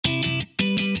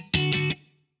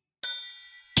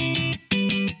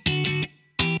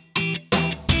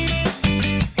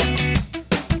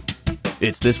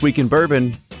It's This Week in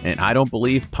Bourbon, and I don't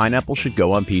believe pineapple should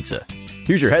go on pizza.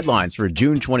 Here's your headlines for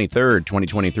June 23rd,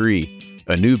 2023.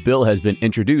 A new bill has been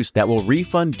introduced that will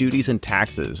refund duties and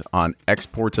taxes on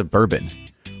exports of bourbon.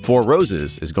 Four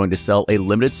Roses is going to sell a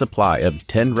limited supply of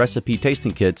 10 recipe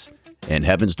tasting kits, and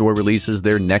Heaven's Door releases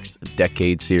their next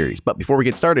decade series. But before we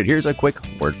get started, here's a quick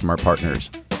word from our partners.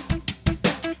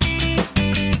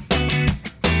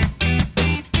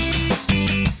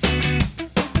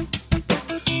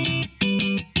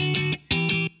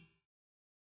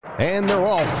 And they're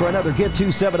off for another Give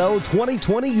 270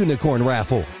 2020 Unicorn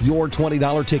Raffle. Your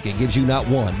 $20 ticket gives you not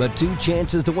one, but two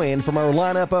chances to win from our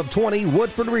lineup of 20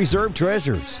 Woodford Reserve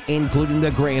treasures, including the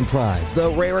grand prize,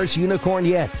 the rarest unicorn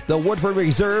yet, the Woodford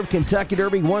Reserve Kentucky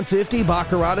Derby 150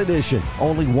 Baccarat Edition.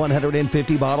 Only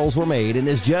 150 bottles were made and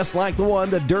is just like the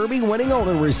one the Derby winning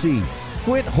owner receives.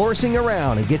 Quit horsing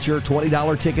around and get your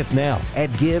 $20 tickets now at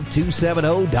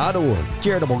give270.org.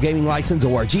 Charitable Gaming License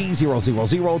ORG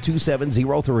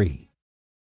 0002703.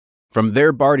 From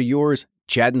their bar to yours,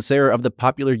 Chad and Sarah of the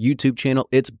popular YouTube channel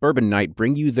It's Bourbon Night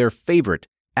bring you their favorite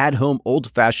at-home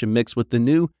old-fashioned mix with the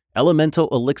new Elemental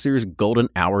Elixir's Golden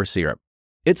Hour Syrup.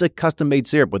 It's a custom-made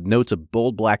syrup with notes of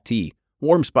bold black tea,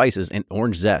 warm spices, and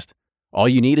orange zest. All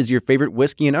you need is your favorite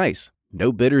whiskey and ice.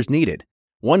 No bitters needed.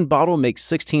 One bottle makes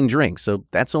 16 drinks, so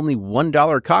that's only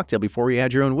 $1 a cocktail before you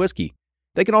add your own whiskey.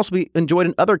 They can also be enjoyed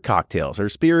in other cocktails or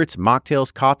spirits,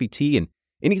 mocktails, coffee, tea, and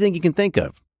anything you can think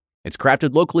of. It's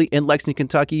crafted locally in Lexington,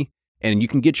 Kentucky, and you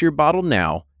can get your bottle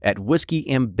now at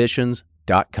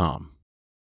whiskeyambitions.com.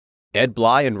 Ed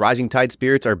Bly and Rising Tide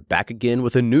Spirits are back again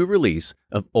with a new release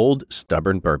of Old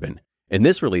Stubborn Bourbon. And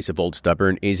this release of Old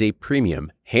Stubborn is a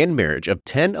premium hand marriage of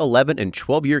 10, 11, and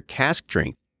 12-year cask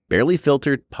strength, barely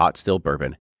filtered pot still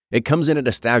bourbon. It comes in at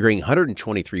a staggering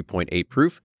 123.8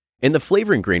 proof, and the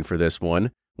flavoring grain for this one,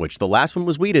 which the last one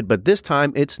was wheated, but this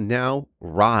time it's now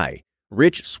rye.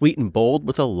 Rich, sweet, and bold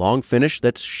with a long finish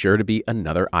that's sure to be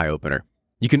another eye-opener.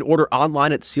 You can order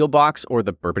online at Sealbox or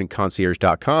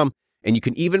thebourbonconcierge.com, and you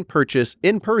can even purchase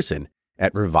in person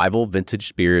at Revival Vintage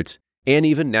Spirits, and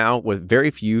even now with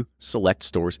very few select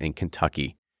stores in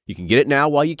Kentucky. You can get it now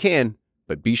while you can,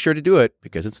 but be sure to do it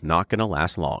because it's not going to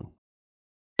last long.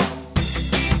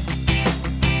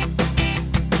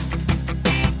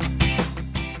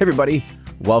 Hey everybody,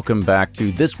 welcome back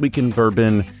to This Week in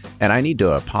Bourbon. And I need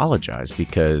to apologize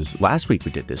because last week we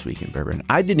did This Week in Bourbon.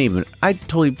 I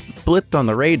totally blipped on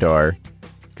the radar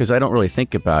because I don't really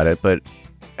think about it. But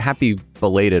happy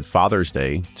belated Father's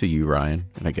Day to you, Ryan,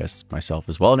 and I guess myself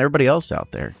as well, and everybody else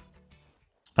out there.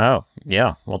 Oh,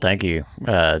 yeah. Well, thank you.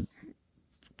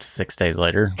 6 days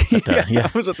later. But,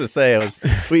 yes. I was about to say,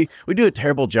 we do a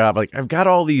terrible job. Like, I've got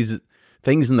all these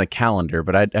things in the calendar,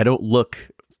 but I don't look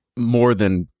more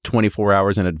than 24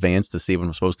 hours in advance to see what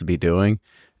I'm supposed to be doing.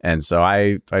 And so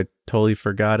I totally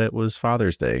forgot it was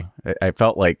Father's Day. I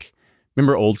felt like,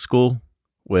 remember Old School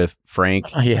with Frank?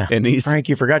 Oh, yeah. And Frank,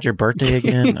 you forgot your birthday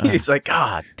again? He's like,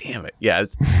 God damn it. Yeah,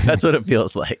 that's what it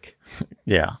feels like.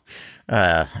 Yeah.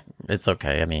 It's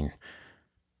okay. I mean,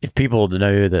 if people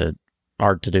know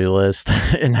our to-do list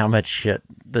and how much shit,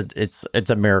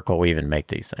 it's a miracle we even make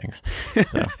these things.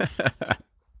 So.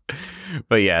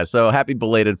 But yeah, so happy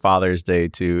belated Father's Day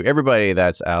to everybody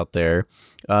that's out there,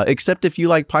 except if you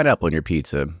like pineapple in your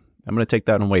pizza. I'm going to take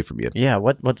that away from you. Yeah,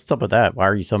 what's up with that? Why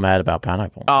are you so mad about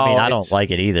pineapple? I mean, I don't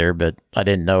like it either, but I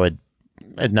didn't know it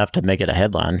enough to make it a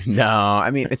headline. No,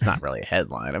 I mean, it's not really a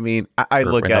headline. I mean, I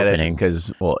look at it because,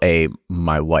 well,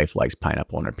 my wife likes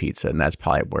pineapple on her pizza, and that's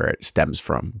probably where it stems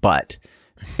from. But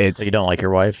so you don't like your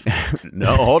wife?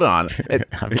 No, hold on.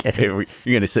 I'm kidding. You're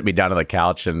going to sit me down on the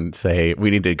couch and say,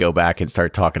 we need to go back and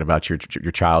start talking about your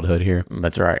childhood here.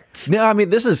 That's right. No, I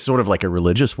mean, this is sort of like a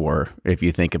religious war, if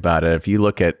you think about it. If you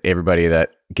look at everybody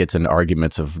that gets in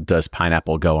arguments of does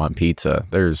pineapple go on pizza,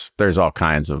 there's all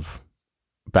kinds of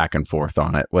back and forth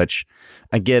on it, which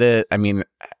I get it. I mean,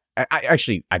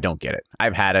 I don't get it.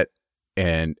 I've had it,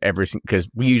 and because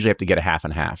we usually have to get a half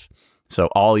and half. So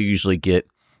I'll usually get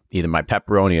either my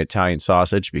pepperoni Italian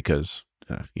sausage because,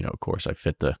 of course, I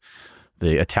fit the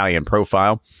Italian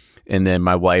profile. And then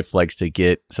my wife likes to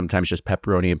get sometimes just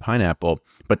pepperoni and pineapple.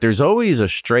 But there's always a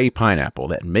stray pineapple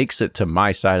that makes it to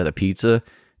my side of the pizza.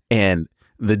 And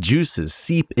the juices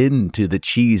seep into the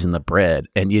cheese and the bread.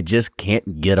 And you just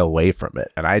can't get away from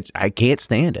it. And I can't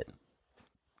stand it.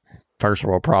 First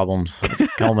world problems.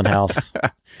 Coleman House.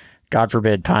 God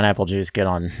forbid pineapple juice get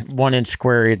on 1 inch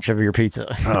square inch of your pizza.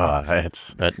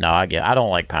 But no, I don't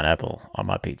like pineapple on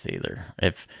my pizza either.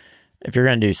 If you're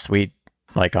gonna do sweet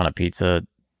like on a pizza,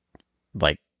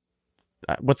 like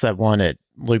what's that one at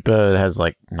Lupa has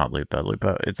not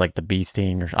Lupa. It's like the bee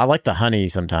sting. I like the honey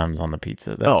sometimes on the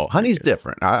pizza. Honey's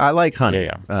different. I like honey.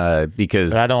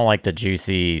 Because but I don't like the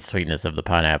juicy sweetness of the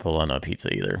pineapple on a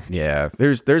pizza either. Yeah,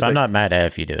 I'm not mad at it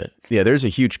if you do it. Yeah, there's a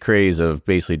huge craze of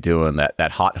basically doing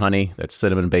that hot honey, that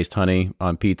cinnamon based honey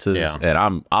on pizzas, and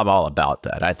I'm all about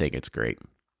that. I think it's great.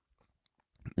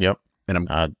 Yep. And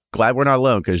I'm glad we're not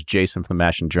alone, because Jason from the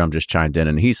Mash and Drum just chimed in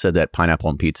and he said that pineapple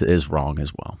on pizza is wrong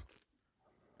as well.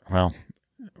 Well,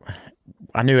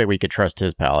 I knew we could trust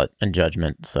his palate and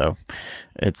judgment, so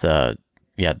it's tell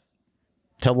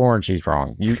Lauren she's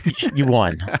wrong. You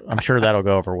won. I'm sure that'll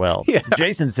go over well. Yeah.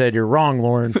 Jason said you're wrong,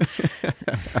 Lauren.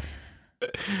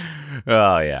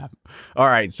 Oh, yeah. All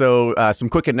right. So some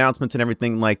quick announcements and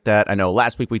everything like that. I know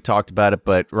last week we talked about it,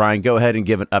 but Ryan, go ahead and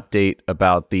give an update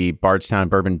about the Bardstown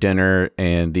Bourbon Dinner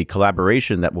and the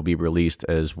collaboration that will be released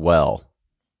as well.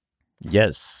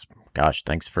 Yes. Gosh,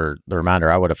 thanks for the reminder.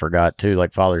 I would have forgot too,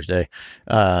 like Father's Day.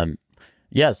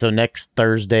 So next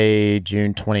Thursday,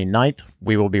 June 29th,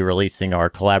 we will be releasing our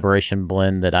collaboration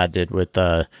blend that I did with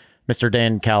Mr.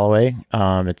 Dan Calloway.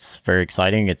 It's very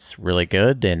exciting. It's really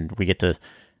good, and we get to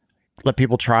let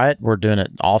people try it. We're doing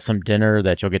an awesome dinner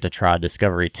that you'll get to try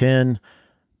Discovery 10,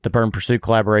 the Bourbon Pursuit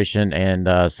collaboration,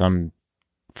 and some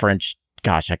French,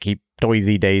 I keep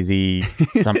Doisy Daisy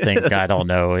something. I don't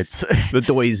know. It's the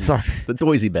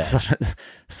Doisy bag.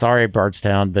 Sorry,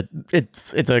 Bardstown, but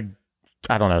it's a,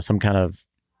 I don't know, some kind of,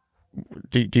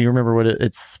 do you remember what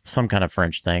it's some kind of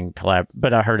French thing collab,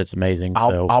 but I heard it's amazing.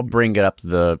 I'll bring it up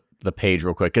the page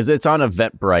real quick, because it's on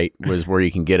Eventbrite was where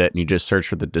you can get it, and you just search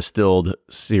for the Distilled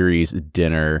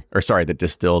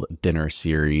Dinner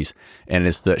series, and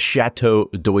it's the Chateau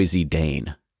Doisy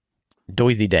Dane.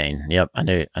 Doisy Dane. Yep. I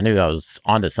knew I was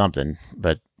onto something,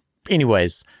 but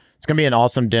anyways, it's going to be an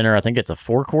awesome dinner. I think it's a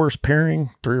 4-course pairing,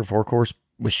 3 or 4 course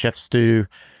with chef stew.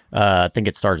 I think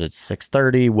it starts at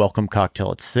 6:30, welcome cocktail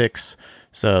at 6.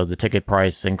 So the ticket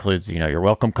price includes, your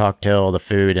welcome cocktail, the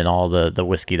food, and all the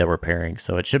whiskey that we're pairing.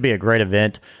 So it should be a great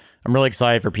event. I'm really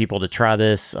excited for people to try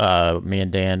this. Me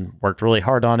and Dan worked really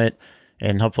hard on it,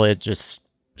 and hopefully it just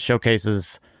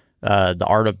showcases the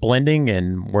art of blending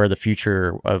and where the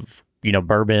future of,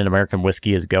 bourbon and American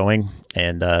whiskey is going.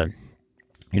 And,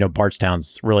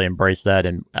 Bardstown's really embraced that.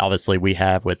 And obviously we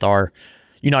have with our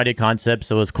United concept.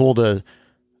 So it's cool to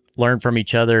learn from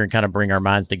each other and kind of bring our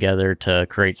minds together to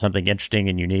create something interesting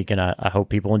and unique. And I hope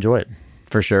people enjoy it.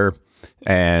 For sure.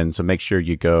 And so make sure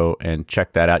you go and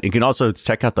check that out. You can also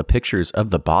check out the pictures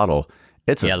of the bottle.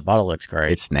 The bottle looks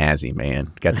great. It's snazzy,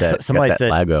 man. Got that, somebody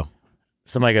said, logo.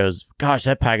 Somebody goes, gosh,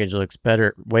 that package looks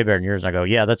way better than yours. And I go,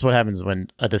 yeah, that's what happens when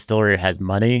a distillery has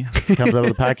money comes out of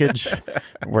the package,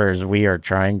 whereas we are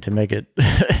trying to make it.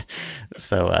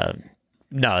 So,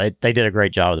 no, they did a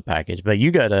great job with the package. But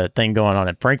you got a thing going on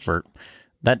in Frankfurt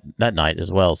that night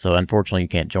as well. So, unfortunately, you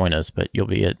can't join us, but you'll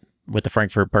be with the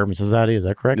Frankfurt Bourbon Society. Is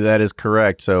that correct? That is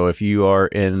correct. So, if you are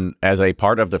as a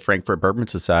part of the Frankfurt Bourbon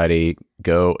Society,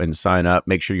 go and sign up.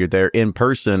 Make sure you're there in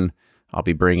person. I'll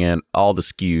be bringing all the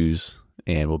SKUs,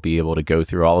 and we'll be able to go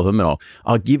through all of them. And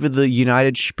I'll give you the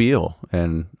United spiel,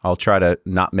 and I'll try to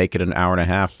not make it an hour and a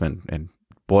half and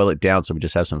boil it down so we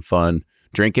just have some fun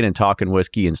drinking and talking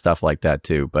whiskey and stuff like that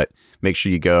too. But make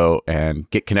sure you go and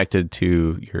get connected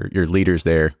to your leaders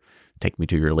there. Take me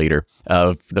to your leader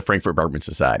of the Frankfurt Bourbon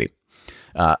Society.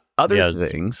 Other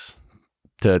things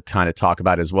to kind of talk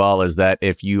about as well is that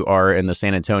if you are in the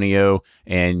San Antonio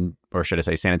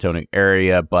San Antonio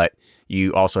area, but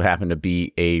you also happen to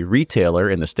be a retailer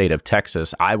in the state of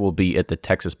Texas, I will be at the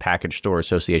Texas Package Store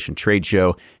Association Trade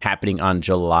Show happening on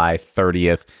July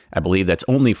 30th. I believe that's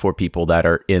only for people that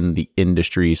are in the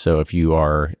industry. So if you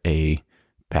are a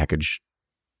package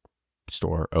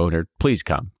store owner, please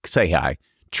come, say hi,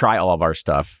 try all of our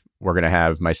stuff. We're going to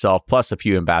have myself plus a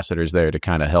few ambassadors there to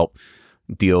kind of help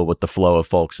deal with the flow of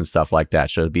folks and stuff like that.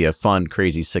 So it'll be a fun,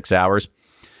 crazy 6 hours.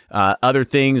 Other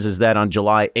things is that on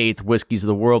July 8th, Whiskeys of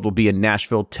the World will be in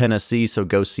Nashville, Tennessee. So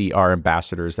go see our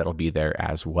ambassadors that'll be there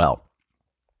as well.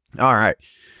 All right.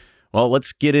 Well,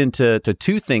 let's get into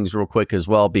 2 things real quick as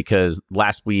well, because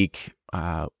last week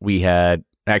we had,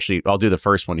 actually, I'll do the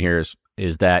first one here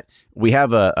is that we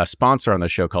have a sponsor on the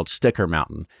show called Sticker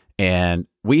Mountain. And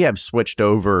we have switched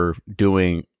over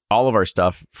doing all of our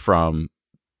stuff from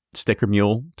Sticker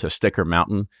Mule to Sticker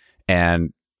Mountain.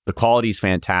 And the quality is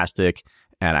fantastic.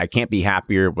 And I can't be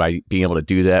happier by being able to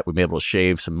do that. We've been able to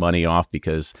shave some money off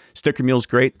because Sticker Mule's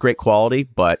great quality,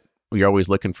 but we're always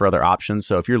looking for other options.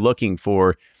 So if you're looking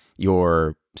for,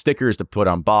 your stickers to put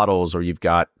on bottles, or you've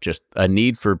got just a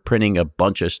need for printing a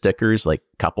bunch of stickers, like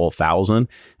a couple thousand.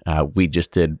 We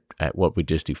just did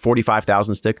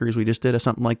 45,000 stickers. We just did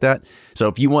something like that. So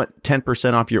if you want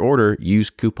 10% off your order, use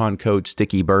coupon code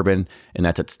StickyBourbon, and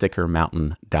that's at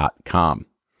stickermountain.com.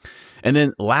 And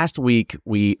then last week,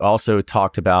 we also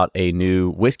talked about a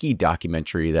new whiskey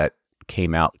documentary that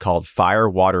came out called Fire,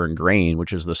 Water, and Grain,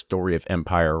 which is the story of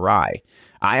Empire Rye.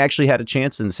 I actually had a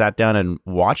chance and sat down and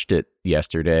watched it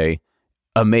yesterday.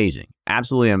 Amazing.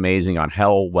 Absolutely amazing on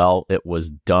how well it was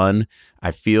done.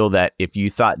 I feel that if you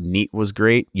thought Neat was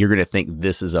great, you're going to think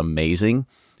this is amazing,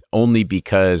 only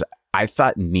because I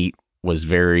thought Neat was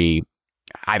very,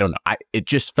 I don't know. It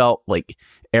just felt like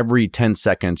every 10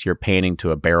 seconds you're panning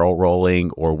to a barrel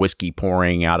rolling or whiskey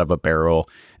pouring out of a barrel.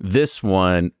 This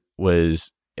one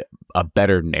was a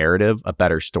better narrative, a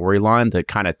better storyline to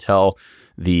kind of tell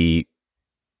the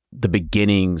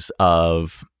beginnings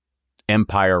of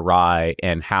Empire Rye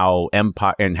and how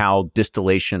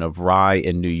distillation of rye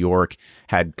in New York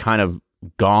had kind of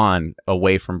gone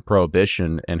away from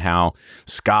Prohibition, and how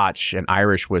Scotch and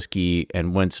Irish whiskey,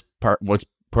 and once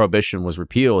Prohibition was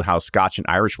repealed, how Scotch and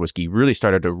Irish whiskey really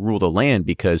started to rule the land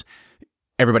because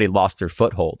everybody lost their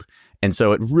foothold. And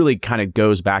so it really kind of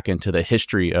goes back into the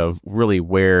history of really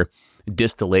where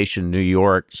distillation in New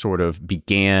York sort of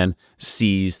began,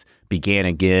 ceased, began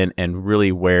again, and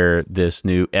really where this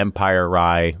new Empire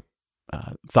Rye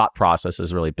thought process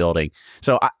is really building.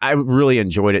 So I really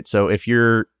enjoyed it. So if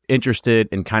you're interested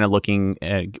in kind of looking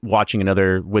at watching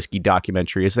another whiskey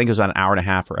documentary, I think it was about an hour and a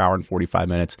half or hour and 45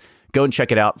 minutes. Go and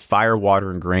check it out. Fire,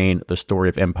 Water, and Grain, the story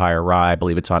of Empire Rye. I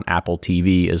believe it's on Apple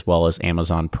TV as well as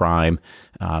Amazon Prime.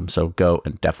 So go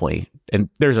and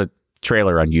there's a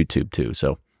trailer on YouTube too.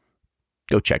 So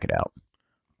go check it out.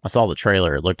 I saw the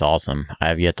trailer. It looked awesome. I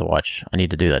have yet to watch. I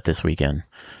need to do that this weekend.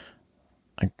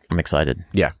 I'm excited.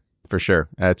 Yeah, for sure.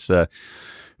 That's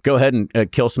go ahead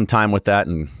and kill some time with that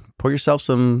and pour yourself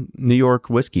some New York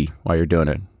whiskey while you're doing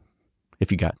it.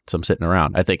 If you got some sitting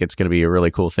around, I think it's going to be a really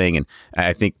cool thing. And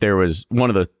I think there was one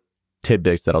of the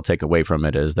tidbits that I'll take away from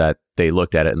it is that they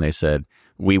looked at it and they said,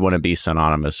 we want to be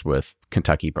synonymous with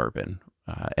Kentucky bourbon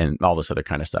and all this other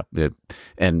kind of stuff.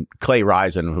 And Clay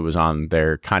Risen, who was on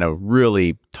there, kind of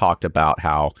really talked about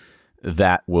how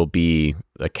that will be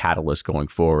a catalyst going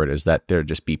forward, is that there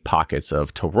just be pockets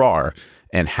of terroir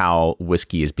and how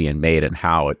whiskey is being made and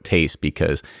how it tastes,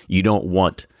 because you don't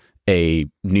want a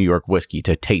New York whiskey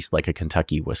to taste like a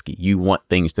Kentucky whiskey. You want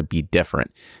things to be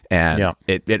different. And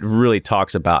it really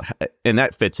talks about, and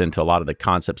that fits into a lot of the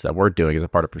concepts that we're doing as a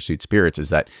part of Pursuit Spirits, is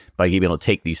that by being able to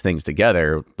take these things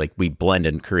together, like we blend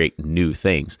and create new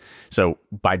things. So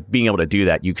by being able to do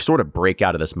that, you sort of break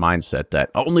out of this mindset that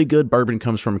only good bourbon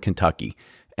comes from Kentucky.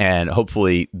 And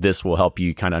hopefully this will help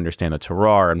you kind of understand the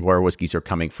terroir and where whiskeys are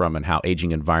coming from and how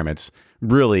aging environments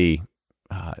really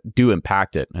do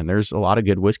impact it. And there's a lot of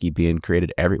good whiskey being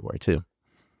created everywhere too.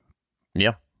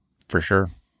 Yeah, for sure.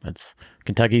 It's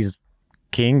Kentucky's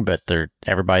king, but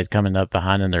everybody's coming up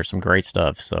behind, and there's some great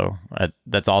stuff. So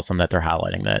that's awesome that they're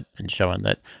highlighting that and showing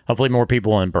that hopefully more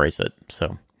people will embrace it.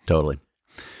 So totally.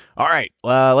 All right,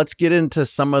 let's get into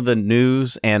some of the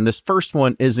news. And this first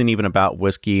one isn't even about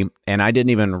whiskey, and I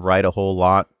didn't even write a whole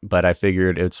lot, but I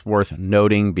figured it's worth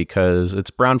noting because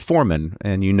it's Brown-Forman,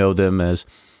 and you know them as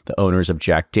the owners of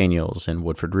Jack Daniels and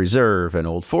Woodford Reserve and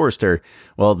Old Forester.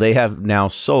 Well, they have now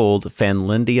sold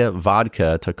Finlandia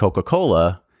vodka to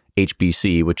Coca-Cola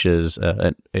HBC, which is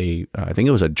I think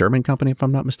it was a German company, if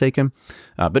I'm not mistaken.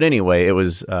 But anyway,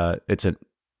 it's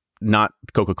not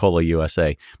Coca-Cola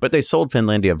USA, but they sold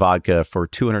Finlandia vodka for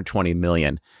 $220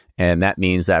 million. And that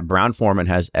means that Brown-Forman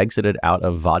has exited out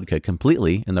of vodka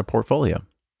completely in their portfolio.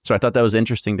 So I thought that was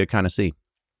interesting to kind of see.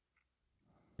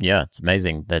 Yeah, it's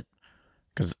amazing that,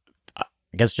 because I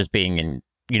guess just being in,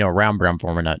 around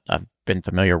Brown-Forman, I've been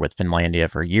familiar with Finlandia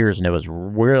for years, and it was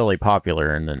really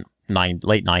popular in the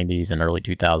late 90s and early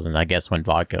 2000s, I guess, when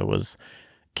vodka was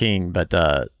king. But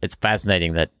it's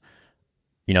fascinating that,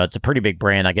 it's a pretty big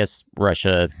brand. I guess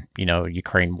Russia,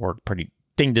 Ukraine war pretty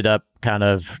dinged it up, kind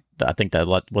of. I think that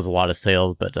was a lot of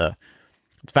sales, but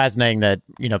it's fascinating that,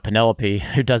 Penelope,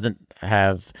 who doesn't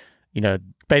have,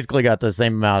 basically got the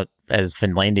same amount as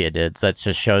Finlandia did. So that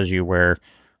just shows you where,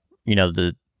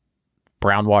 the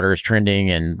brown water is trending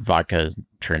and vodka is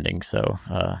trending. So,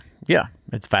 yeah,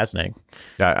 it's fascinating.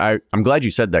 I'm glad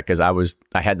you said that, because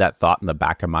I had that thought in the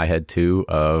back of my head too,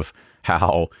 of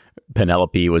how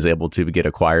Penelope was able to get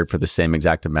acquired for the same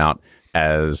exact amount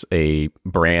as a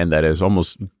brand that is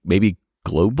almost maybe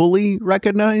globally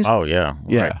recognized. Oh, yeah.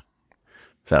 Yeah. Right.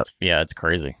 So yeah, it's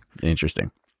crazy.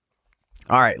 Interesting.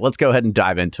 All right, let's go ahead and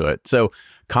dive into it. So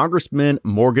Congressman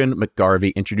Morgan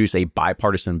McGarvey introduced a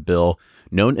bipartisan bill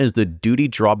known as the Duty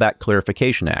Drawback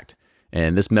Clarification Act.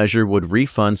 And this measure would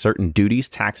refund certain duties,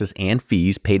 taxes, and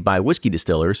fees paid by whiskey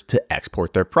distillers to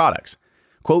export their products.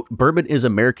 Quote, bourbon is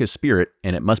America's spirit,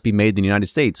 and it must be made in the United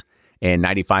States. And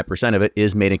 95% of it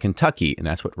is made in Kentucky. And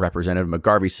that's what Representative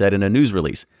McGarvey said in a news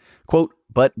release. Quote,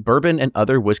 but bourbon and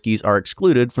other whiskeys are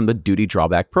excluded from the duty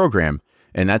drawback program.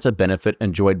 And that's a benefit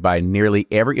enjoyed by nearly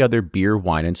every other beer,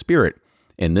 wine, and spirit.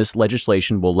 And this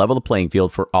legislation will level the playing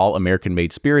field for all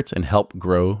American-made spirits and help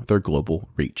grow their global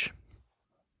reach.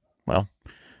 Well,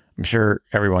 I'm sure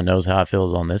everyone knows how I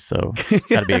feel on this, so it's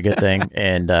got to be a good thing.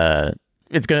 And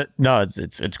it's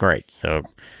great. So,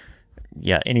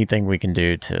 yeah, anything we can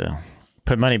do to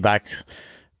put money back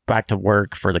to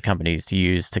work for the companies to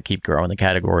use to keep growing the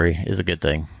category is a good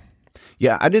thing.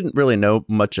 Yeah, I didn't really know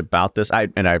much about this. I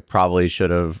probably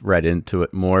should have read into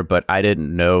it more, but I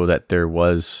didn't know that there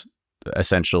was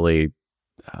essentially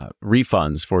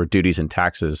refunds for duties and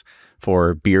taxes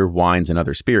for beer, wines, and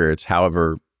other spirits.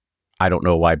 However, I don't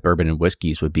know why bourbon and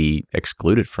whiskeys would be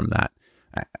excluded from that.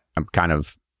 I'm kind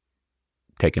of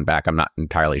taken back. I'm not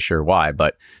entirely sure why,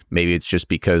 but maybe it's just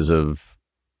because of,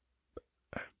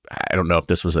 I don't know if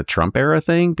this was a Trump era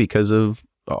thing because of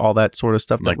all that sort of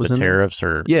stuff. Like that was the in tariffs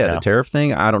there. The tariff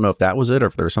thing. I don't know if that was it or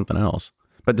if there was something else.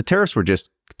 But the tariffs were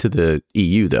just to the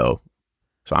EU though.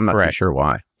 So I'm not too sure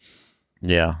why.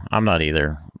 Yeah, I'm not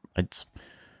either.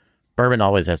 Bourbon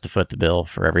always has to foot the bill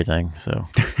for everything, so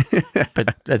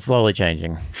but it's slowly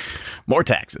changing. More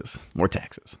taxes.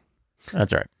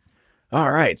 That's right.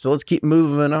 All right, so let's keep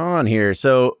moving on here.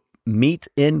 So Meet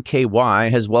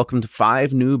NKY has welcomed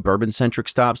 5 new bourbon-centric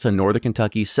stops to Northern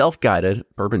Kentucky's self-guided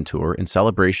bourbon tour in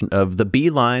celebration of the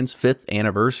Bee Line's 5th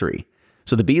anniversary.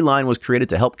 So the Bee Line was created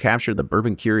to help capture the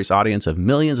bourbon-curious audience of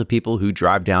millions of people who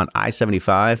drive down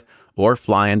I-75 or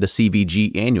fly into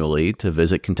CVG annually to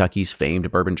visit Kentucky's famed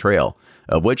Bourbon Trail,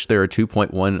 of which there are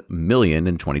 2.1 million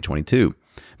in 2022.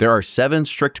 There are 7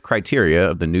 strict criteria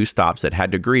of the new stops that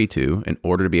had to agree to in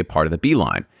order to be a part of the Bee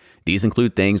Line. These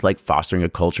include things like fostering a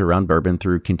culture around bourbon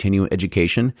through continuing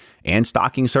education and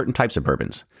stocking certain types of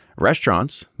bourbons.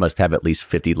 Restaurants must have at least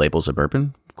 50 labels of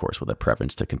bourbon, of course with a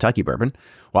preference to Kentucky bourbon,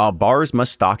 while bars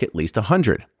must stock at least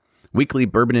 100. Weekly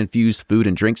bourbon-infused food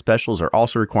and drink specials are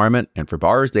also a requirement, and for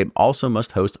bars, they also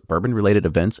must host bourbon-related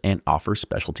events and offer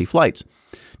specialty flights.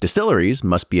 Distilleries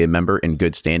must be a member in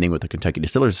good standing with the Kentucky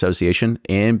Distillers Association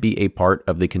and be a part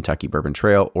of the Kentucky Bourbon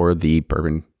Trail or the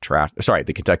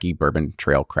Kentucky Bourbon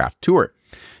Trail Craft Tour.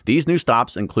 These new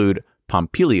stops include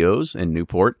Pompilio's in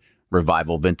Newport,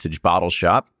 Revival Vintage Bottle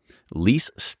Shop, Lease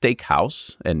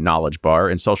Steakhouse and Knowledge Bar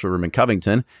and Social Room in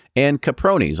Covington, and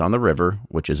Caproni's on the River,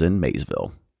 which is in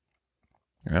Maysville.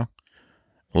 Yeah.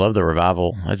 Love the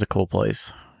Revival. That's a cool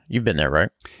place. You've been there,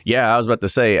 right? Yeah, I was about to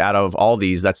say, out of all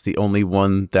these, that's the only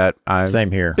one that I've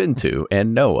Same here. been to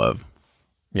and know of.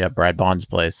 Yeah, Brad Bond's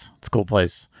place. It's a cool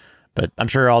place. But I'm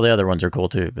sure all the other ones are cool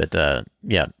too. But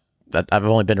I've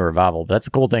only been to Revival. But that's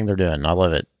a cool thing they're doing. I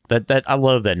love it. I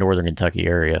love that Northern Kentucky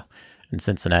area in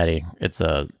Cincinnati. It's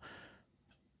a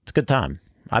good time,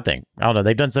 I think. I don't know.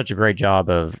 They've done such a great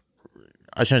job of,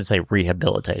 I shouldn't say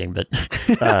rehabilitating, but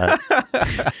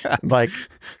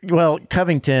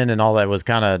Covington and all that was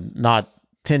kind of not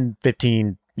 10,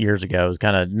 15 years ago. It was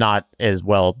kind of not as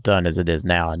well done as it is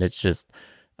now. And it's just,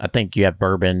 I think you have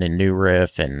Bourbon and New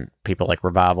Riff and people like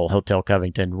Revival, Hotel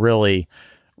Covington, really,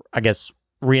 I guess,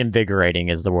 reinvigorating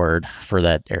is the word for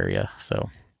that area. So,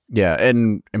 yeah.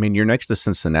 And I mean, you're next to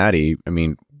Cincinnati. I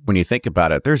mean, when you think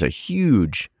about it, there's a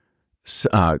huge,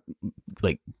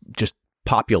 just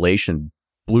population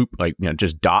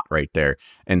just dot right there.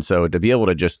 And so to be able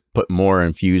to just put more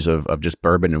infuse of just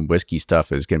bourbon and whiskey stuff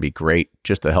is going to be great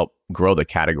just to help grow the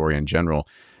category in general.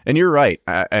 And you're right.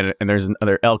 And there's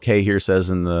another LK here says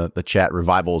in the chat,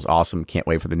 Revival is awesome. Can't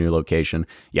wait for the new location.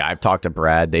 Yeah, I've talked to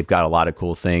Brad. They've got a lot of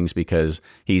cool things because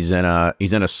he's in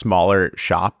a smaller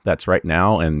shop that's right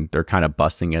now, and they're kind of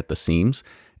busting at the seams.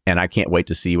 And I can't wait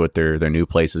to see what their new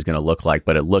place is going to look like.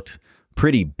 But it looked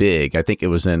pretty big. I think it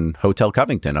was in Hotel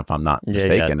Covington, if I'm not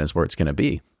mistaken, is where it's going to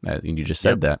be. You just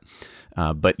said that.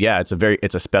 But yeah, it's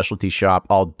a specialty shop,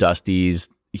 all Dusties,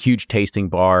 huge tasting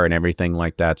bar and everything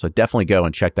like that. So definitely go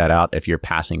and check that out if you're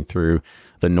passing through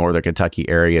the Northern Kentucky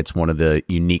area. It's one of the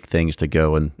unique things to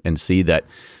go and see that,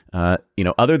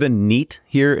 other than Neat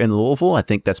here in Louisville, I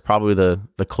think that's probably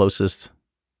the closest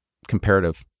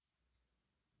comparative.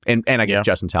 And I guess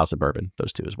Justin's House of Bourbon,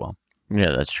 those two as well.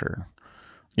 Yeah, that's true.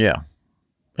 Yeah.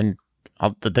 And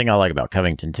the thing I like about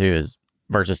Covington too is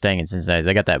versus staying in Cincinnati.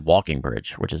 They got that walking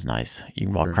bridge, which is nice. You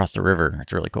can walk across the river.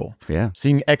 It's really cool. Yeah. So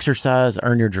you can exercise,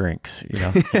 earn your drinks, you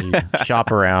know, as you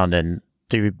shop around and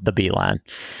do the beeline.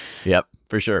 Yep,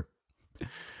 for sure.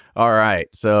 All right.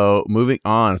 So moving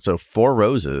on. So Four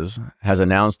Roses has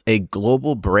announced a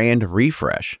global brand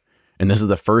refresh. And this is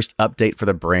the first update for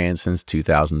the brand since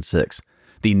 2006.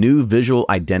 The new visual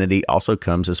identity also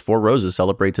comes as Four Roses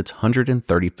celebrates its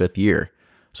 135th year.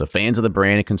 So fans of the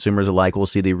brand and consumers alike will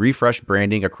see the refreshed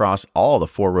branding across all the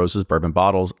Four Roses bourbon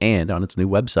bottles and on its new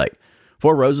website.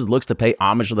 Four Roses looks to pay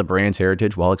homage to the brand's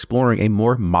heritage while exploring a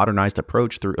more modernized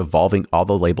approach through evolving all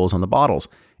the labels on the bottles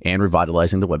and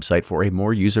revitalizing the website for a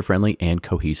more user-friendly and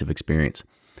cohesive experience.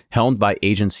 Helmed by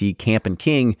agency Camp and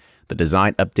King, the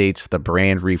design updates for the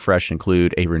brand refresh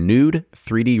include a renewed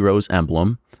 3D rose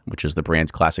emblem, which is the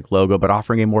brand's classic logo, but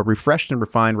offering a more refreshed and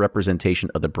refined representation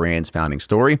of the brand's founding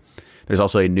story. There's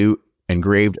also a new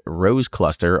engraved rose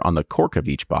cluster on the cork of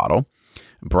each bottle.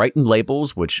 Brightened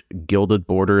labels, which gilded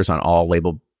borders on all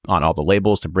the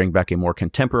labels to bring back a more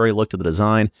contemporary look to the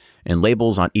design, and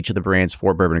labels on each of the brand's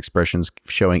 4 bourbon expressions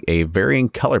showing a varying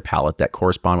color palette that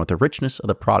correspond with the richness of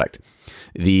the product.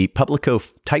 The Publico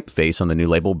typeface on the new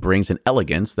label brings an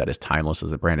elegance that is timeless as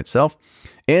the brand itself,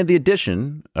 and the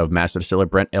addition of Master Distiller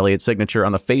Brent Elliott's signature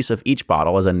on the face of each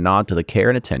bottle as a nod to the care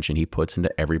and attention he puts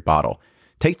into every bottle.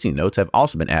 Tasting notes have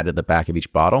also been added at the back of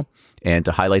each bottle and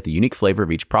to highlight the unique flavor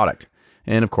of each product.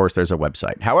 And of course, there's a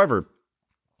website. However,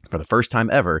 for the first time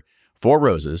ever, Four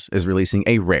Roses is releasing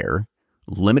a rare,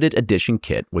 limited edition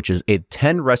kit, which is a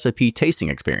 10 recipe tasting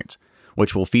experience,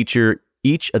 which will feature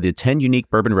each of the 10 unique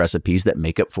bourbon recipes that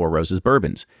make up Four Roses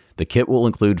bourbons. The kit will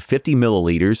include 50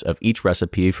 milliliters of each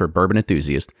recipe for bourbon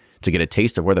enthusiasts to get a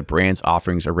taste of where the brand's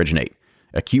offerings originate.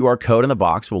 A QR code in the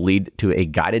box will lead to a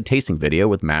guided tasting video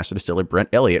with Master Distiller Brent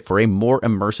Elliott for a more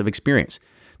immersive experience.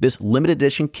 This limited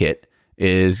edition kit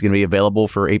is going to be available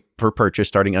for purchase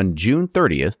starting on June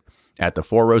 30th at the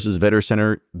Four Roses Visitor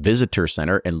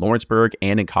Center in Lawrenceburg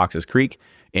and in Cox's Creek,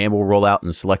 and will roll out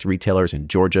in select retailers in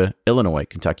Georgia, Illinois,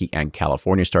 Kentucky, and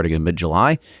California starting in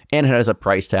mid-July, and it has a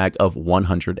price tag of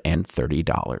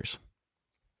 $130.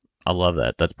 I love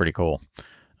that. That's pretty cool.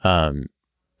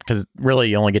 Because really,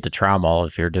 you only get to try them all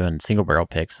if you're doing single barrel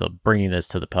picks. So bringing this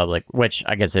to the public, which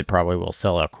I guess it probably will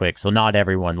sell out quick. So not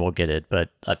everyone will get it, but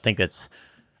I think that's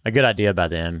a good idea by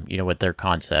them, you know, with their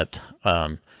concept.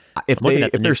 If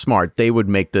they're smart, they would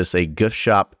make this a gift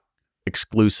shop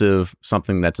exclusive,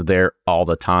 something that's there all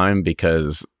the time,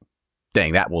 because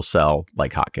dang, that will sell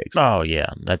like hotcakes. Oh yeah.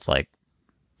 That's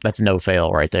no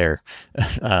fail right there.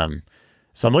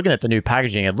 So I'm looking at the new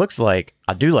packaging. It looks like,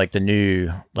 I do like the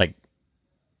new, like,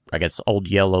 I guess old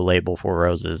yellow label Four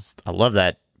Roses. I love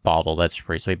that bottle. That's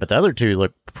pretty sweet. But the other two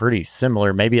look pretty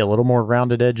similar, maybe a little more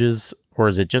rounded edges. Or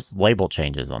is it just label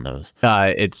changes on those?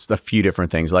 It's a few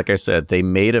different things. Like I said, they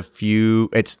made a few.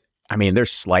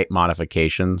 There's slight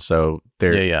modifications. So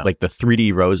they're like the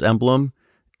 3D rose emblem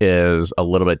is a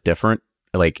little bit different.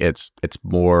 Like it's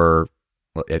more,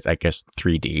 it's, I guess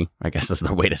 3D. I guess is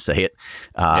the way to say it.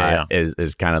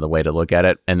 Is kind of the way to look at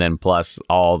it. And then plus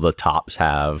all the tops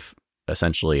have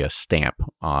essentially a stamp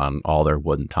on all their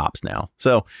wooden tops now.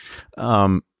 So,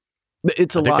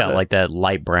 it's a lot. Got like that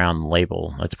light brown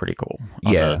label. That's pretty cool.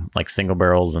 Yeah, like single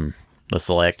barrels and the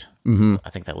select. Mm-hmm.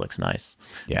 I think that looks nice.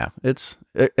 Yeah, it's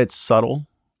subtle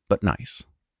but nice.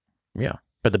 Yeah,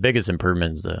 but the biggest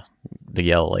improvement is the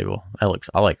yellow label. I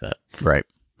like that. Right.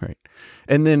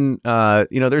 And then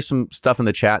there's some stuff in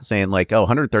the chat saying like,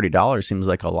 $130 seems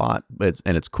like a lot, but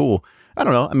it's cool. I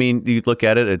don't know. I mean, you look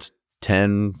at it, it's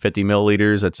 50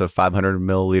 milliliters. It's a 500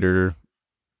 milliliter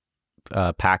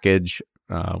package.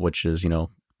 Which is,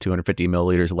 250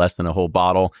 milliliters less than a whole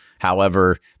bottle.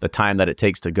 However, the time that it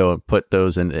takes to go and put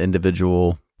those in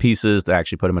individual pieces to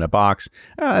actually put them in a box,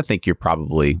 I think you're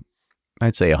probably,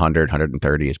 I'd say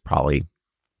 130 is probably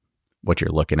what you're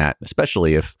looking at,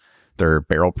 especially if they're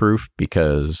barrel proof,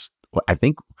 because I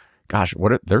think,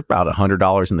 they're about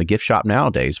 $100 in the gift shop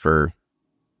nowadays for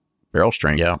barrel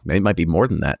strength. Yeah. They might be more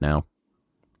than that now.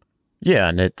 Yeah.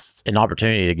 And it's an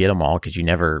opportunity to get them all because you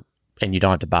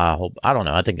don't have to buy a whole. I don't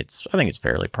know. I think it's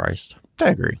fairly priced. I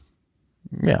agree.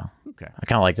 Yeah. Okay. I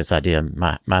kind of like this idea.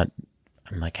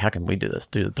 I'm like, how can we do this?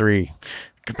 Do the 3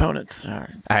 components.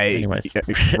 Anyways,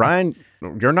 Ryan,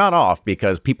 you're not off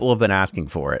because people have been asking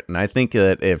for it, and I think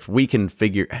that if we can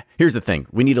here's the thing: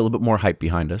 we need a little bit more hype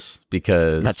behind us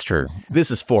because that's true. This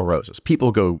is Four Roses.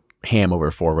 People go ham over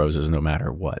Four Roses no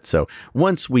matter what. So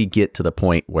once we get to the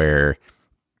point where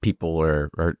people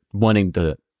are wanting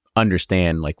to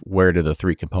understand like where do the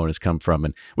 3 components come from,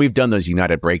 and we've done those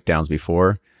United breakdowns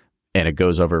before and it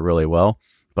goes over really well,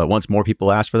 but once more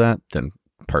people ask for that, then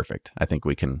perfect. I think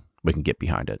we can get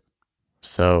behind it.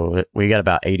 So we got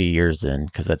about 80 years in,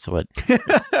 because that's what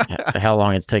how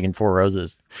long it's taken Four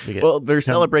Roses to get they're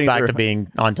celebrating back to being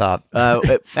on top.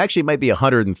 It actually might be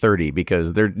 130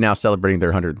 because they're now celebrating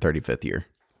their 135th year.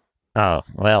 Oh,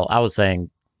 well, I was saying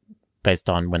based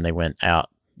on when they went out,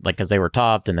 like, because they were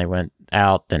topped and they went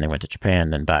out, then they went to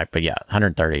Japan, then back. But yeah,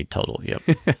 130 total. Yep.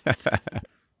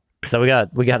 So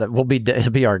it'll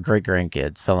be our great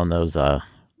grandkids selling those 50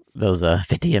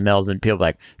 mLs, and people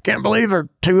like, can't believe they're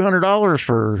 $200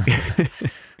 for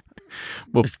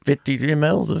just 50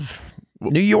 mLs of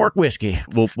New York whiskey.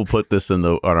 We'll put this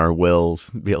on our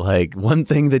wills. Be like, one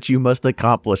thing that you must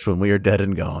accomplish when we are dead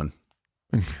and gone.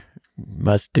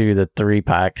 Must do the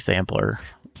 3-pack sampler.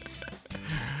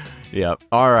 Yep.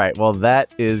 All right. Well,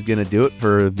 that is going to do it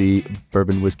for the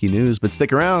bourbon whiskey news. But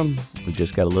stick around. We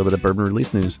just got a little bit of bourbon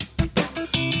release news.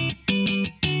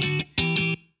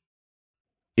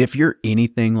 If you're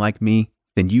anything like me,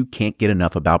 then you can't get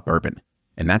enough about bourbon.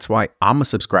 And that's why I'm a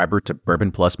subscriber to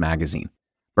Bourbon Plus magazine.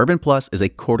 Bourbon Plus is a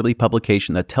quarterly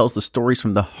publication that tells the stories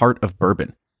from the heart of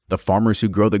bourbon, the farmers who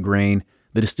grow the grain,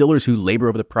 the distillers who labor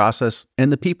over the process,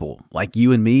 and the people like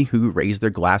you and me who raise their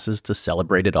glasses to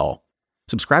celebrate it all.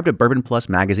 Subscribe to Bourbon Plus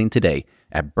magazine today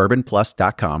at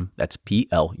bourbonplus.com, that's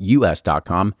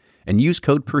PLUS.com, and use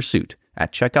code PURSUIT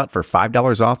at checkout for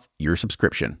 $5 off your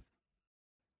subscription.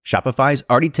 Shopify's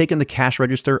already taken the cash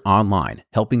register online,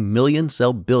 helping millions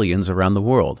sell billions around the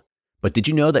world. But did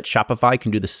you know that Shopify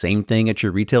can do the same thing at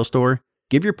your retail store?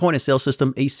 Give your point-of-sale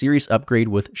system a serious upgrade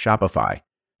with Shopify.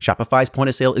 Shopify's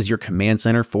point-of-sale is your command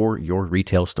center for your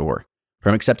retail store.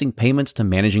 From accepting payments to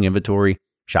managing inventory,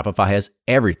 Shopify has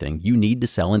everything you need to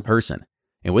sell in person.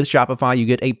 And with Shopify, you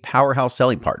get a powerhouse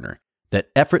selling partner that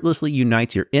effortlessly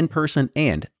unites your in-person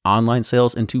and online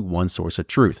sales into one source of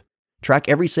truth. Track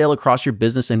every sale across your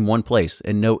business in one place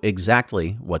and know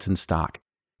exactly what's in stock.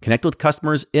 Connect with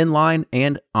customers in-line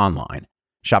and online.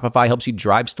 Shopify helps you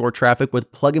drive store traffic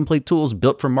with plug-and-play tools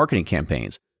built for marketing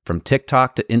campaigns, from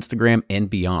TikTok to Instagram and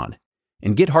beyond.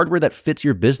 And get hardware that fits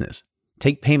your business.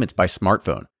 Take payments by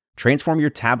smartphone. Transform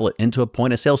your tablet into a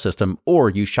point-of-sale system,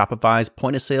 or use Shopify's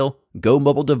point-of-sale Go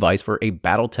mobile device for a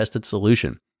battle-tested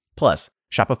solution. Plus,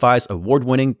 Shopify's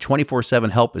award-winning 24/7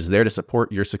 help is there to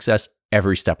support your success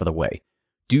every step of the way.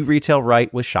 Do retail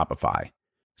right with Shopify.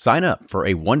 Sign up for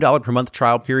a $1 per month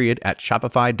trial period at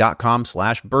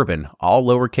shopify.com/bourbon, all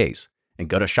lowercase, and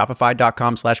go to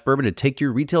shopify.com/bourbon to take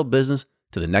your retail business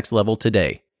to the next level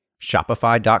today.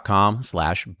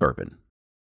 Shopify.com/bourbon.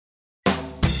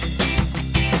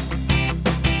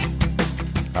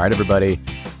 All right, everybody,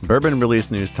 bourbon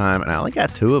release news time, and I only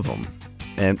got 2 of them.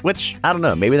 And which, I don't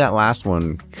know, maybe that last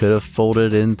one could have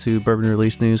folded into bourbon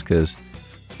release news because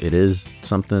it is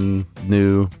something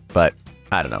new, but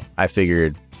I don't know. I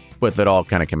figured with it all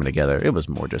kind of coming together, it was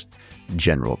more just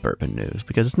general bourbon news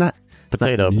because it's not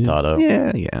potato.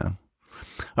 Yeah.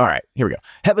 All right, here we go.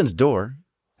 Heaven's Door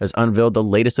has unveiled the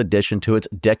latest addition to its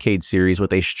decade series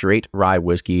with a straight rye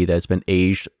whiskey that's been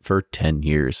aged for 10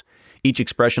 years. Each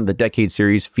expression of the Decade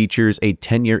series features a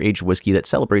 10-year aged whiskey that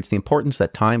celebrates the importance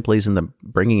that time plays in the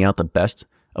bringing out the best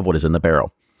of what is in the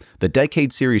barrel. The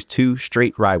Decade Series 2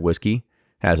 Straight Rye Whiskey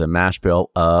has a mash bill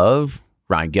of,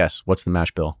 Ryan, guess, what's the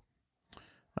mash bill?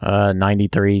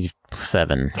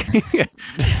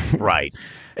 93.7. Right.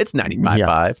 It's 95.5.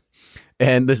 Yeah.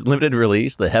 And this limited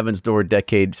release, the Heaven's Door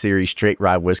Decade Series Straight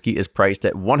Rye Whiskey, is priced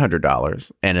at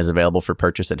 $100 and is available for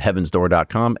purchase at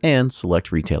heavensdoor.com and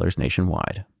select retailers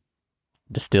nationwide.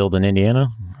 Distilled in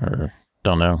Indiana, or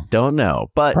don't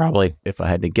know, but probably, if I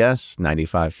had to guess,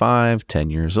 95.5, 10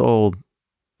 years old,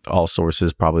 all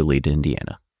sources probably lead to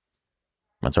Indiana.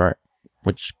 That's all right,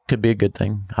 which could be a good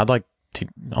thing. I like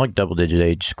double-digit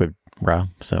age squib rye.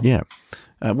 So yeah,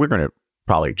 we're gonna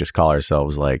probably just call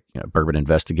ourselves like bourbon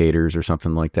investigators or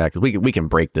something like that because we can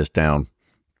break this down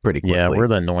pretty quickly. Yeah, we're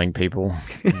the annoying people.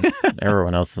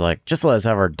 Everyone else is like, just let us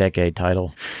have our decade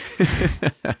title.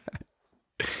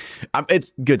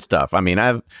 It's good stuff. I mean,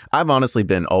 I've honestly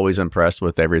been always impressed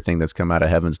with everything that's come out of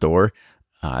Heaven's Door,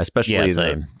 especially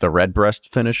the red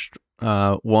breast finished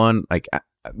one. Like,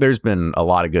 there's been a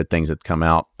lot of good things that come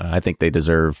out. I think they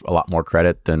deserve a lot more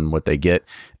credit than what they get.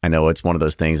 I know it's one of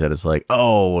those things that it's like,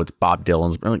 oh, it's Bob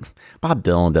Dylan's. Like, Bob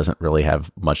Dylan doesn't really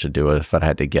have much to do with it, if I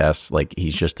had to guess. Like,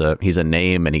 he's a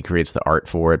name and he creates the art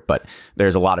for it. But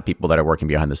there's a lot of people that are working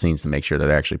behind the scenes to make sure that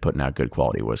they're actually putting out good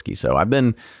quality whiskey. So I've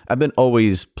been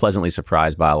always pleasantly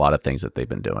surprised by a lot of things that they've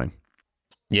been doing.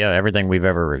 Yeah, everything we've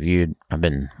ever reviewed, I've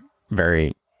been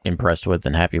very impressed with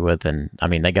and happy with. And I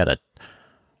mean, they got a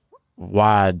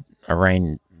what's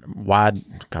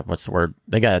the word?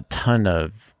 They got a ton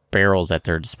of barrels at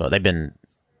their disposal. They've been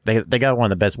they got one of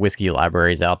the best whiskey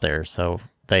libraries out there, so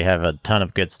they have a ton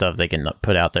of good stuff they can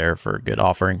put out there for a good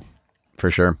offering. For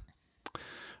sure.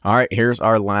 All right, here's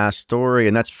our last story,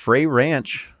 and that's Frey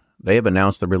Ranch. They have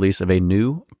announced the release of a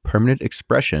new permanent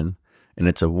expression in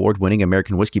its award-winning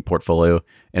American whiskey portfolio,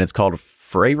 and it's called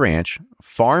Frey Ranch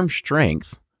Farm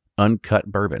Strength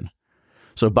Uncut Bourbon.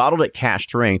 So bottled at cask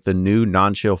strength, the new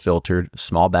non-chill filtered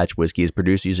small batch whiskey is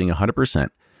produced using 100%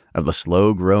 of the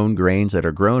slow-grown grains that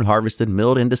are grown, harvested,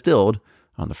 milled, and distilled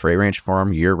on the Frey Ranch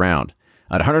farm year-round.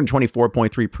 At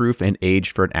 124.3 proof and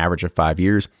aged for an average of 5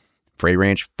 years, Frey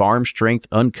Ranch Farm Strength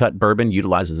Uncut Bourbon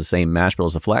utilizes the same mash bill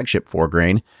as the flagship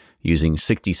 4-grain, using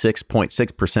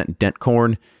 66.6% dent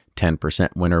corn,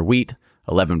 10% winter wheat,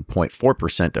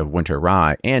 11.4% of winter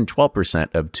rye, and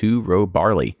 12% of two-row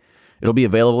barley. It'll be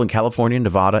available in California,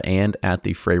 Nevada, and at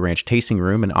the Frey Ranch Tasting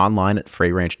Room and online at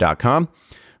freyranch.com.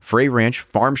 Frey Ranch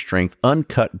Farm Strength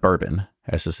Uncut Bourbon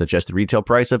has a suggested retail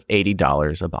price of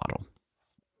 $80 a bottle.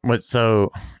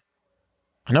 So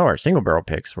I know our single barrel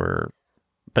picks were,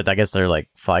 but I guess they're like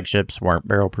flagships weren't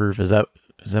barrel proof. Is that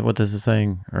what this is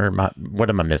saying? Or what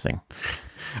am I missing?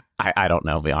 I don't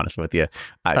know, to be honest with you.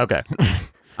 Okay.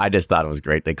 I just thought it was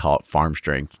great. They call it farm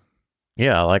strength.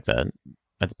 Yeah, I like that.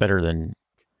 That's better than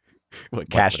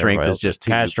cask strength is just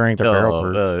cask strength or barrel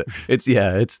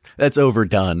proof. That's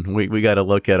overdone. We got to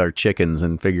look at our chickens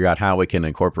and figure out how we can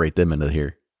incorporate them into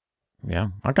here. Yeah,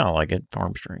 I kind of like it.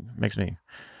 Farm strength makes me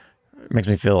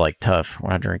feel like tough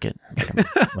when I drink it.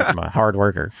 Like I'm a hard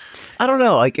worker. I don't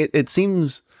know. Like it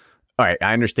seems. All right,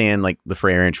 I understand like the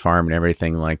Frey Ranch farm and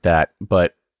everything like that,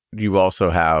 but you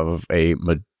also have a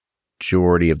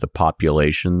majority of the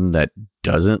population that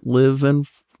doesn't live in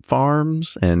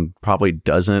farms and probably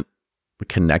doesn't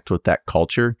connect with that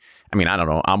culture. I mean, I don't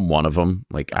know. I'm one of them.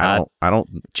 Like I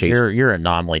don't chase. You're an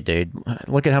anomaly, dude.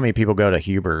 Look at how many people go to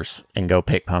Huber's and go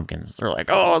pick pumpkins. They're like,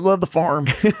 oh, I love the farm.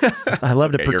 I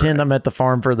love to pretend I'm at the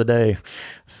farm for the day.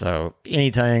 So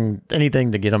anything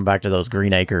to get them back to those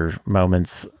Green Acre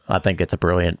moments, I think it's a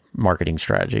brilliant marketing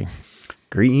strategy.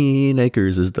 Green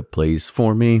Acres is the place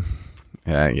for me.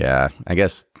 Yeah, I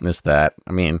guess it's that.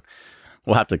 I mean,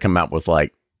 we'll have to come out with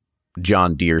like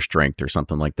John Deere strength or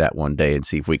something like that one day and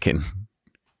see if we can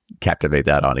captivate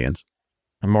that audience.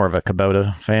 I'm more of a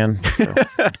Kubota fan. So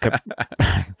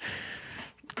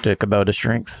to Kubota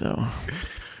strength. So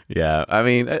yeah, I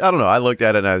mean, I don't know. I looked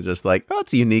at it and I was just like, oh,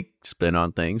 it's a unique spin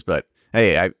on things. But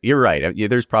hey, you're right.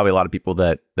 There's probably a lot of people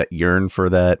that yearn for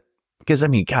that. Because I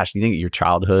mean, gosh, you think of your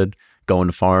childhood going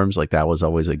to farms, like that was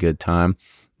always a good time.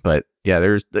 But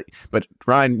yeah, but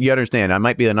Ryan, you understand, I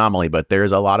might be an anomaly, but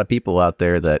there's a lot of people out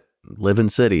there that live in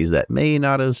cities that may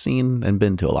not have seen and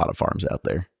been to a lot of farms out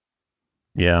there.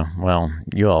 Yeah, well,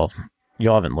 you all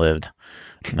haven't lived.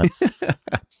 That's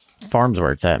farms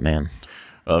where it's at, man.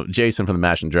 Well, Jason from the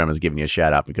Mash and Drum is giving you a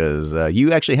shout out because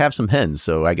you actually have some hens,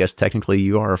 so I guess technically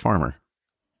you are a farmer.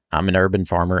 I'm an urban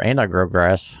farmer and I grow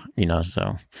grass,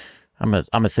 so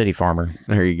I'm a city farmer.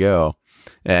 There you go.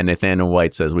 And Nathaniel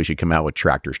White says we should come out with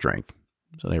tractor strength.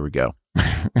 So there we go.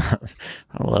 I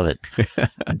love it.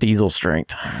 Diesel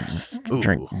strength. Just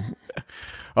drink.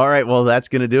 All right. Well, that's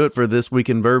going to do it for This Week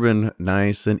in Bourbon.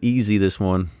 Nice and easy, this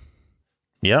one.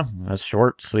 Yeah. That's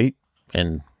short, sweet,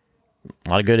 and a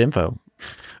lot of good info.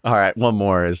 All right. One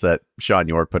more is that Sean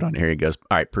York put on here. He goes,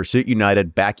 all right, Pursuit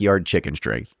United backyard chicken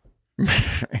strength.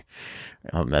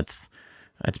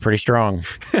 That's pretty strong.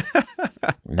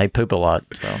 They poop a lot,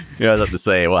 so. Yeah, I was about to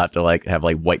say, we'll have to have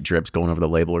white drips going over the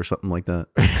label or something like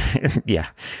that. Yeah.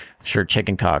 Sure,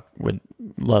 Chicken Cock would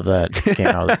love that. Came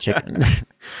out of the chicken.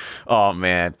 Oh,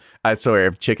 man. I swear,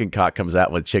 if Chicken Cock comes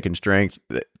out with chicken strength,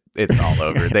 it's all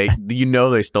over. They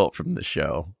stole it from the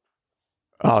show.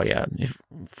 Oh, yeah. If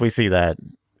we see that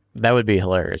would be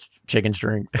hilarious. Chicken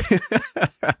strength.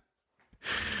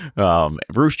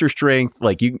 Rooster strength,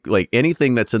 like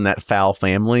anything that's in that foul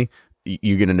family,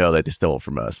 you're gonna know that they stole it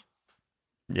from us.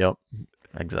 Yep,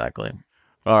 exactly.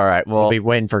 All right, well, we'll be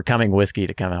waiting for Coming Whiskey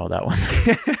to come out with that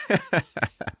one.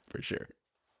 For sure.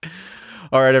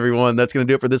 All right, everyone, that's gonna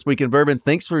do it for This Week in Bourbon.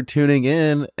 Thanks for tuning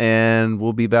in, and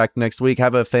we'll be back next week.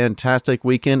 Have a fantastic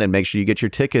weekend, and make sure you get your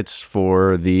tickets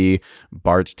for the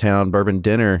Bardstown Bourbon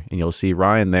Dinner, and you'll see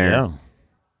Ryan there.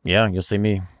 Yeah, you'll see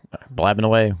me blabbing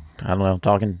away. I don't know,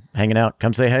 talking, hanging out.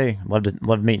 Come say hey.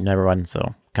 Love meeting everyone.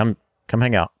 So come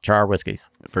hang out. Try our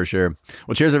whiskeys. For sure.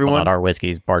 Well, cheers, everyone. Well, not our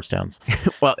whiskeys, Bardstown's.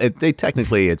 Well,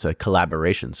 technically it's a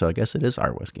collaboration, so I guess it is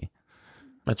our whiskey.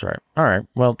 That's right. All right.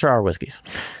 Well, try our whiskeys.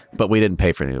 But we didn't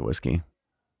pay for the whiskey.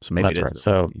 So maybe that's it is right.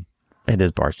 So whiskey. It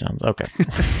is Bardstown's. Okay.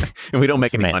 And we don't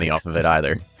make any money off of it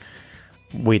either.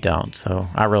 We don't. So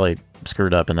I really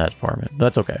screwed up in that department.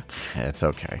 That's okay. It's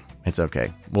okay. It's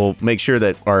okay. We'll make sure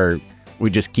that we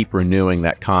just keep renewing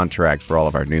that contract for all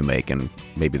of our new make, and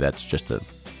maybe that's just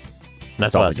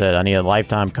That's what I said. I need a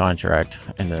lifetime contract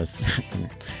in this.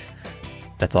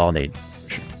 That's all I need.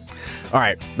 All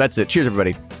right. That's it. Cheers,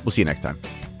 everybody. We'll see you next time.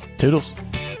 Toodles.